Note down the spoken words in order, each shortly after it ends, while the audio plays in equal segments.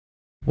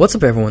What's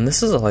up everyone,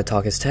 this is All I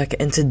Talk is Tech,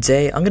 and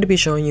today I'm going to be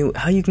showing you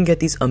how you can get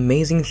these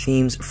amazing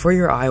themes for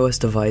your iOS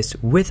device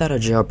without a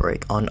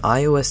jailbreak on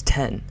iOS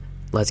 10.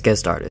 Let's get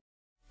started.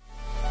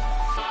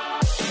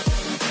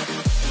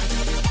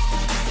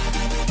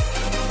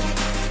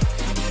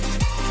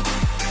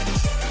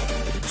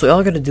 So all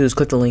you gotta do is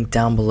click the link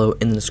down below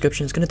in the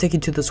description. It's gonna take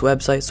you to this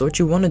website. So what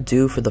you wanna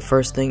do for the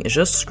first thing is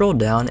just scroll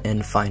down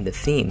and find a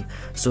theme.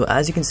 So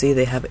as you can see,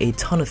 they have a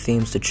ton of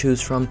themes to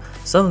choose from.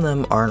 Some of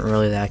them aren't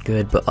really that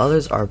good, but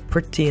others are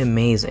pretty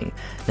amazing.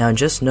 Now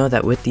just know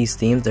that with these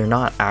themes, they're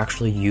not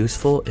actually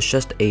useful. It's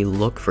just a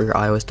look for your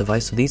iOS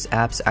device. So these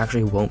apps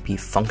actually won't be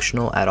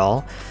functional at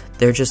all.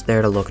 They're just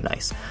there to look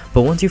nice.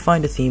 But once you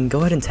find a theme, go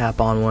ahead and tap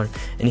on one.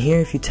 And here,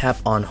 if you tap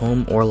on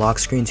home or lock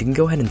screens, you can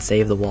go ahead and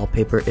save the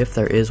wallpaper if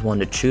there is one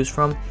to choose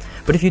from.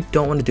 But if you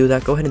don't want to do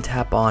that, go ahead and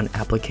tap on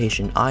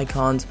application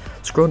icons,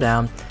 scroll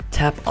down,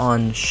 tap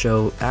on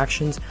show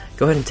actions,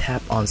 go ahead and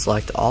tap on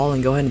select all,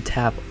 and go ahead and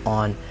tap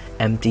on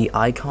empty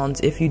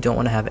icons if you don't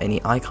want to have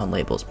any icon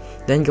labels.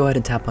 Then go ahead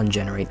and tap on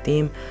generate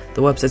theme.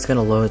 The website's going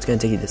to load, it's going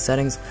to take you to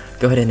settings.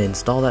 Go ahead and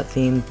install that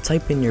theme,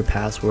 type in your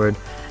password,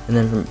 and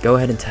then go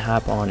ahead and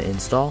tap on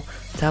install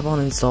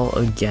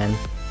again,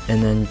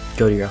 and then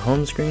go to your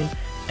home screen,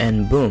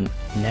 and boom,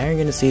 now you're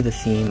going to see the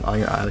theme on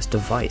your iOS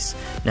device.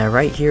 Now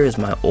right here is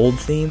my old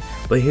theme,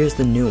 but here's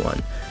the new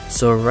one.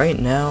 So right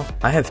now,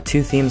 I have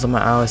two themes on my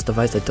iOS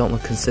device that don't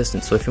look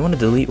consistent. So if you want to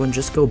delete one,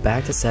 just go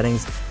back to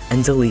settings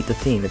and delete the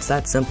theme. It's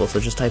that simple. So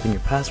just type in your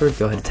password,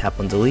 go ahead and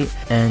tap on delete.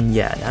 And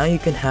yeah, now you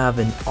can have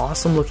an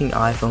awesome looking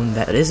iPhone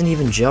that isn't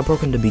even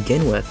jailbroken to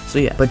begin with. So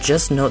yeah, but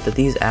just note that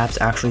these apps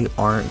actually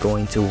aren't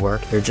going to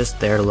work. They're just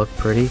there to look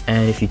pretty.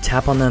 And if you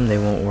tap on them, they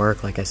won't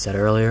work like I said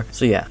earlier.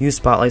 So yeah, use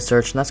Spotlight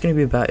Search, and that's going to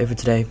be about it for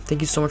today. Thank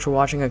you so much for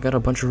watching. I got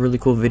a bunch of really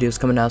cool videos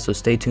coming out, so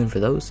stay tuned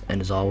for those.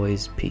 And as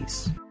always,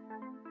 peace.